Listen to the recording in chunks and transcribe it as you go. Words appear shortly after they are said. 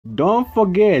Don't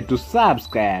forget to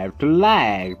subscribe, to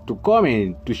like, to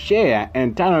comment, to share,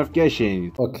 and turn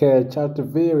notifications. Okay, Chat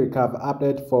TV, we have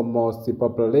update for most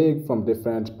popular league from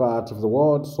different parts of the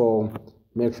world. So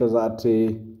make sure that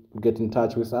you get in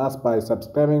touch with us by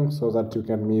subscribing so that you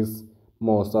can miss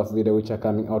most of video which are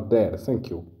coming out there.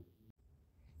 Thank you.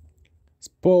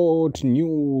 Sport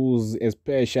news,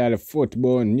 especially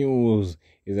football news,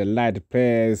 is a light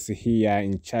place here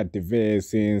in Chat TV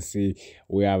since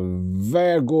we are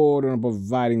very good on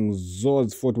providing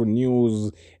those football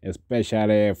news,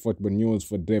 especially football news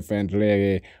for different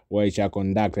leagues which are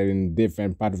conducted in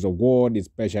different parts of the world,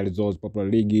 especially those popular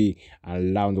leagues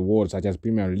around the world such as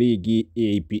Premier League,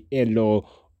 EPL,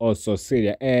 also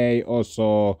Serie A,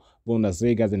 also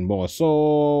Bundesliga and more.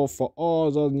 So for all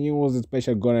those news,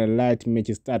 especially gonna light match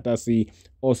status,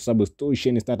 or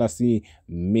substitution status,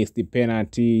 missed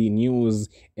penalty news,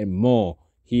 and more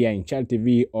here in Chat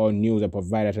TV, all news are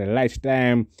provided at a light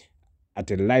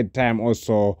time,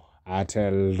 also at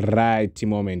a right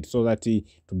moment, so that to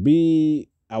be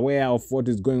aware of what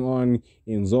is going on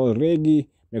in those league.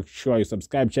 Make sure you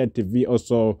subscribe Chat TV.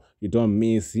 Also, you don't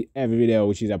miss every video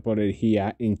which is uploaded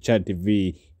here in Chat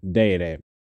TV daily.